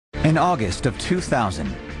In August of 2000,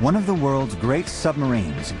 one of the world's great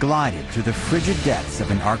submarines glided through the frigid depths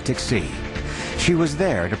of an Arctic sea. She was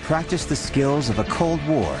there to practice the skills of a Cold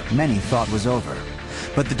War many thought was over.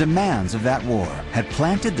 But the demands of that war had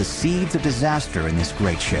planted the seeds of disaster in this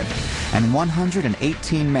great ship, and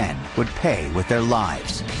 118 men would pay with their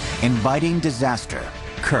lives. Inviting disaster,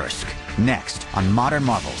 Kursk, next on Modern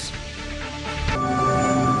Marvels.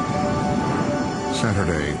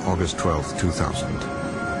 Saturday, August 12, 2000,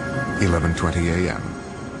 11:20 a.m.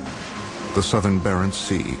 The southern Barents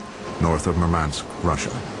Sea, north of Murmansk,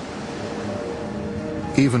 Russia.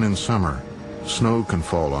 Even in summer, snow can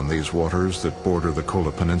fall on these waters that border the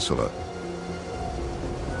Kola Peninsula.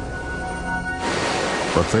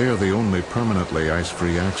 But they are the only permanently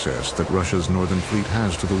ice-free access that Russia's Northern Fleet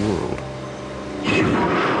has to the world.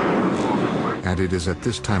 And it is at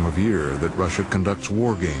this time of year that Russia conducts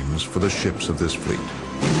war games for the ships of this fleet.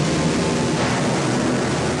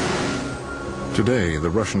 Today, the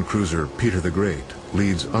Russian cruiser Peter the Great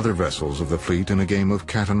leads other vessels of the fleet in a game of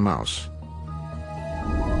cat and mouse.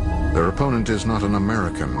 Their opponent is not an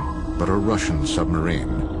American, but a Russian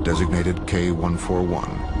submarine, designated K-141.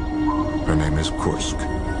 Her name is Kursk.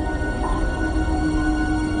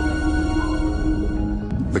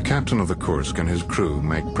 The captain of the Kursk and his crew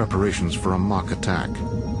make preparations for a mock attack.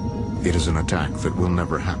 It is an attack that will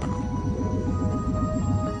never happen.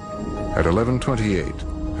 At 11:28,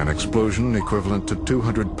 an explosion equivalent to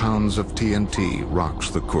 200 pounds of TNT rocks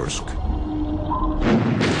the Kursk.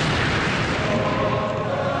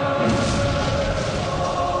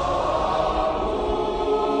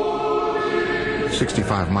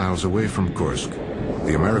 "65 miles away from Kursk,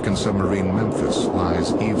 the American submarine Memphis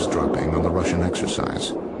lies eavesdropping on the Russian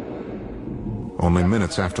exercise. Only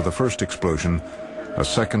minutes after the first explosion, a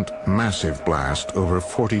second massive blast, over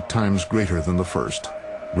 40 times greater than the first,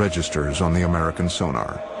 registers on the American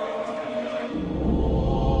sonar.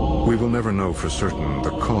 We will never know for certain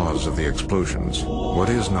the cause of the explosions. What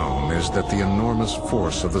is known is that the enormous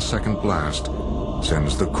force of the second blast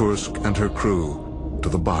sends the Kursk and her crew to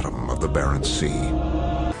the bottom of the Barents Sea.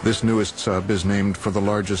 This newest sub is named for the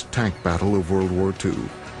largest tank battle of World War II.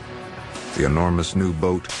 The enormous new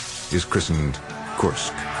boat is christened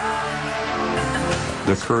Kursk.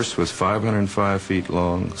 The Kursk was 505 feet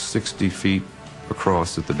long, 60 feet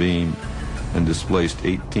across at the beam, and displaced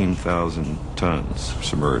 18,000 tons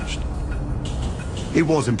submerged. It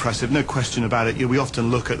was impressive, no question about it. We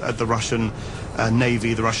often look at the Russian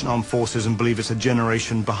Navy, the Russian armed forces, and believe it's a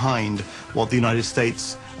generation behind what the United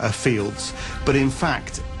States fields. But in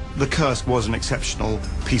fact, the Kursk was an exceptional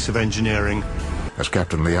piece of engineering. As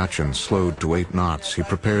Captain Lyachin slowed to 8 knots, he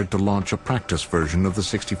prepared to launch a practice version of the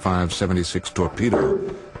 65-76 torpedo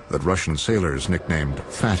that Russian sailors nicknamed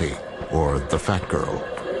Fatty, or the Fat Girl.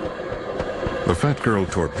 The Fat Girl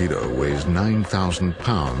torpedo weighs 9,000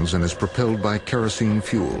 pounds and is propelled by kerosene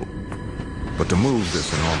fuel. But to move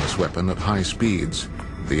this enormous weapon at high speeds,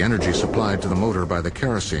 the energy supplied to the motor by the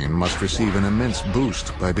kerosene must receive an immense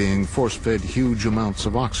boost by being force-fed huge amounts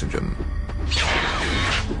of oxygen.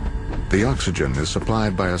 The oxygen is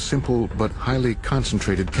supplied by a simple but highly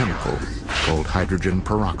concentrated chemical called hydrogen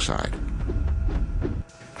peroxide.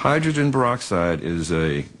 Hydrogen peroxide is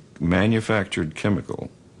a manufactured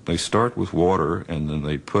chemical. They start with water, and then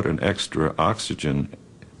they put an extra oxygen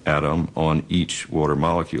atom on each water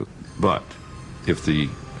molecule. But if the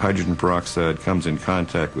hydrogen peroxide comes in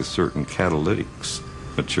contact with certain catalytic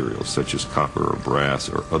materials, such as copper or brass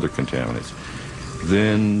or other contaminants,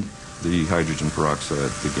 then the hydrogen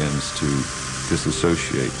peroxide begins to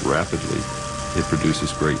dissociate rapidly. It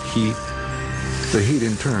produces great heat. The heat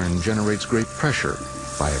in turn generates great pressure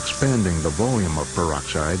by expanding the volume of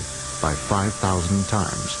peroxide by 5,000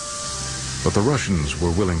 times. But the Russians were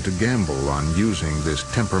willing to gamble on using this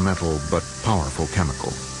temperamental but powerful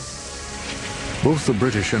chemical. Both the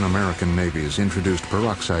British and American navies introduced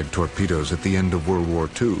peroxide torpedoes at the end of World War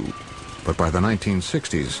II, but by the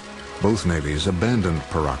 1960s, both navies abandoned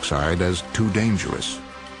peroxide as too dangerous.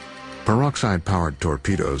 Peroxide-powered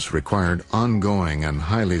torpedoes required ongoing and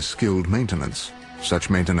highly skilled maintenance. Such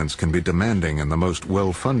maintenance can be demanding in the most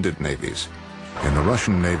well-funded navies. In the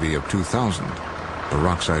Russian Navy of 2000,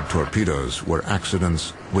 peroxide torpedoes were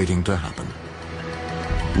accidents waiting to happen.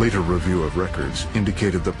 Later review of records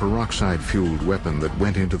indicated the peroxide-fueled weapon that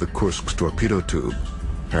went into the Kursk's torpedo tube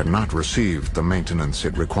had not received the maintenance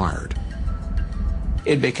it required.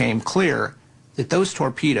 It became clear that those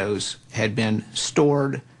torpedoes had been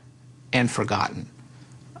stored and forgotten.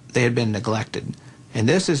 They had been neglected. And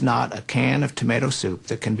this is not a can of tomato soup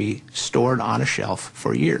that can be stored on a shelf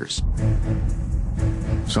for years.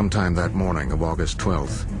 Sometime that morning of August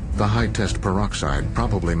 12th, The high-test peroxide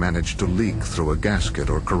probably managed to leak through a gasket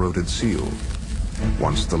or corroded seal.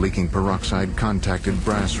 Once the leaking peroxide contacted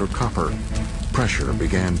brass or copper, pressure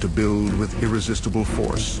began to build with irresistible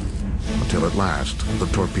force, until at last the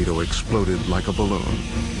torpedo exploded like a balloon,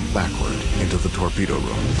 backward into the torpedo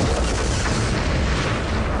room.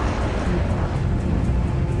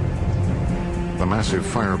 The massive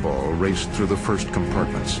fireball raced through the first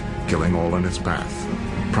compartments, killing all in its path,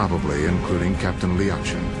 probably including Captain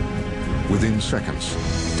Liachin. Within seconds,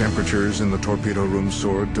 temperatures in the torpedo room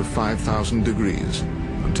soared to 5,000 degrees,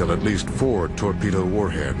 until at least 4 torpedo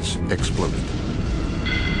warheads exploded.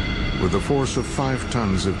 With the force of 5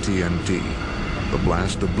 tons of TNT, the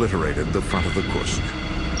blast obliterated the front of the Kursk.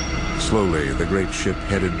 Slowly, the great ship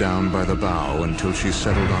headed down by the bow until she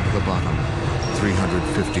settled onto the bottom,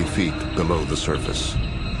 350 feet below the surface.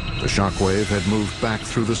 The shockwave had moved back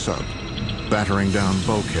through the sub, battering down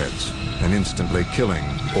bulkheads and instantly killing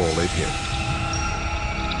all it hit.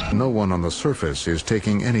 No one on the surface is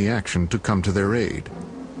taking any action to come to their aid.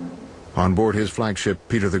 On board his flagship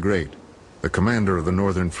Peter the Great, the commander of the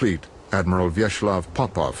Northern Fleet, Admiral Vyacheslav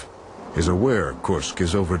Popov, is aware Kursk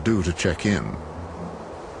is overdue to check in.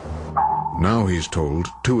 Now he's told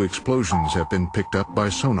 2 explosions have been picked up by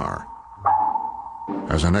sonar.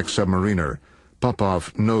 As an ex-submariner,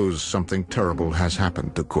 Popov knows something terrible has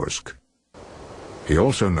happened to Kursk. He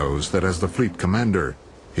also knows that as the fleet commander,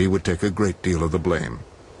 he would take a great deal of the blame.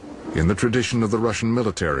 In the tradition of the Russian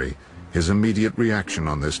military, his immediate reaction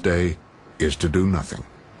on this day is to do nothing.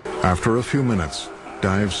 After a few minutes,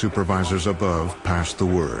 dive supervisors above pass the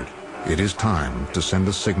word. It is time to send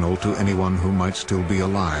a signal to anyone who might still be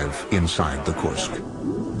alive inside the Kursk.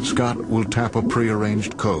 Scott will tap a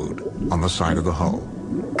prearranged code on the side of the hull.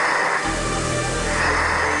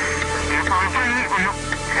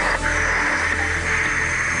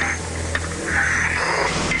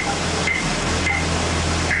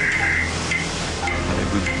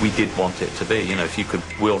 We did want it to be, you know, if you could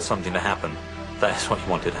will something to happen, that's what you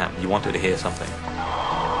wanted to happen. You wanted to hear something.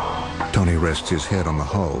 Tony rests his head on the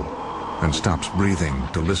hull and stops breathing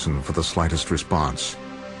to listen for the slightest response.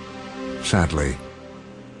 Sadly,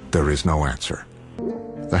 there is no answer.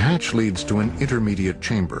 The hatch leads to an intermediate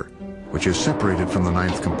chamber, which is separated from the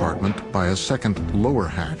 9th compartment by a second lower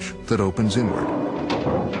hatch that opens inward.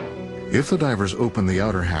 If the divers open the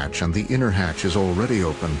outer hatch and the inner hatch is already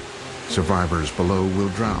open, survivors below will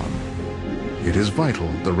drown. It is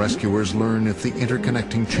vital the rescuers learn if the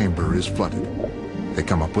interconnecting chamber is flooded. They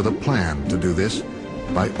come up with a plan to do this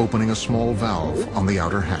by opening a small valve on the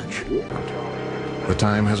outer hatch. The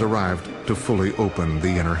time has arrived to fully open the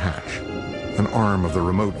inner hatch. An arm of the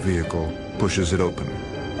remote vehicle pushes it open.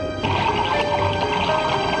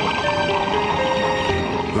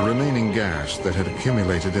 The remaining gas that had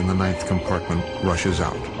accumulated in the 9th compartment rushes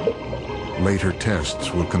out. Later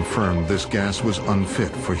tests will confirm this gas was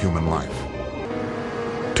unfit for human life.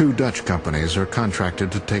 2 Dutch companies are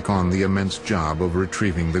contracted to take on the immense job of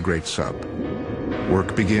retrieving the great sub.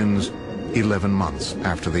 Work begins 11 months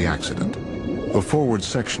after the accident. The forward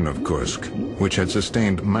section of Kursk, which had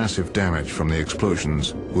sustained massive damage from the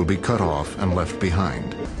explosions, will be cut off and left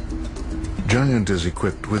behind. Giant is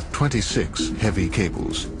equipped with 26 heavy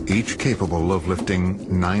cables, each capable of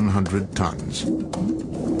lifting 900 tons.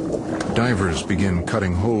 Divers begin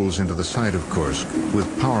cutting holes into the side of Kursk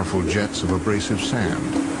with powerful jets of abrasive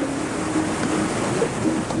sand.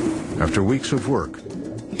 After weeks of work,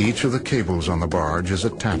 each of the cables on the barge is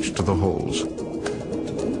attached to the holes.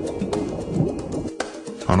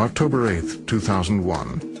 On October 8,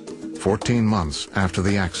 2001, 14 months after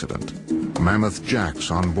the accident, mammoth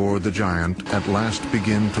jacks on board the Giant at last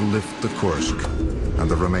begin to lift the Kursk and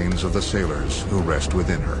the remains of the sailors who rest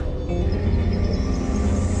within her.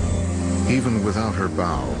 Even without her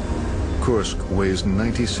bow, Kursk weighs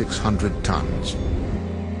 9,600 tons.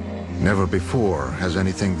 Never before has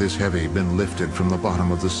anything this heavy been lifted from the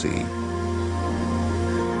bottom of the sea.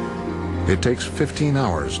 It takes 15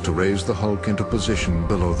 hours to raise the hulk into position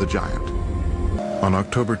below the Giant. On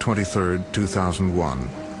October 23, 2001,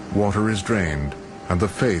 water is drained and the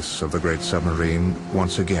face of the great submarine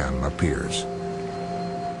once again appears.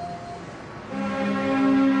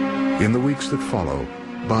 In the weeks that follow,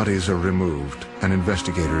 bodies are removed and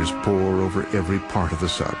investigators pore over every part of the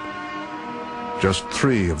sub. Just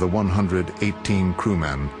 3 of the 118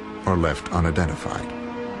 crewmen are left unidentified.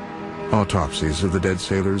 Autopsies of the dead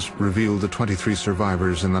sailors reveal the 23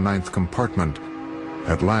 survivors in the 9th compartment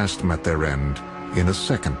at last met their end in a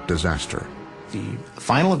second disaster. The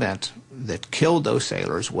final event that killed those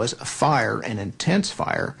sailors was a fire, an intense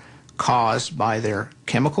fire, caused by their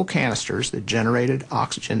chemical canisters that generated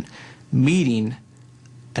oxygen meeting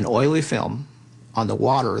an oily film on the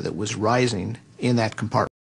water that was rising in that compartment.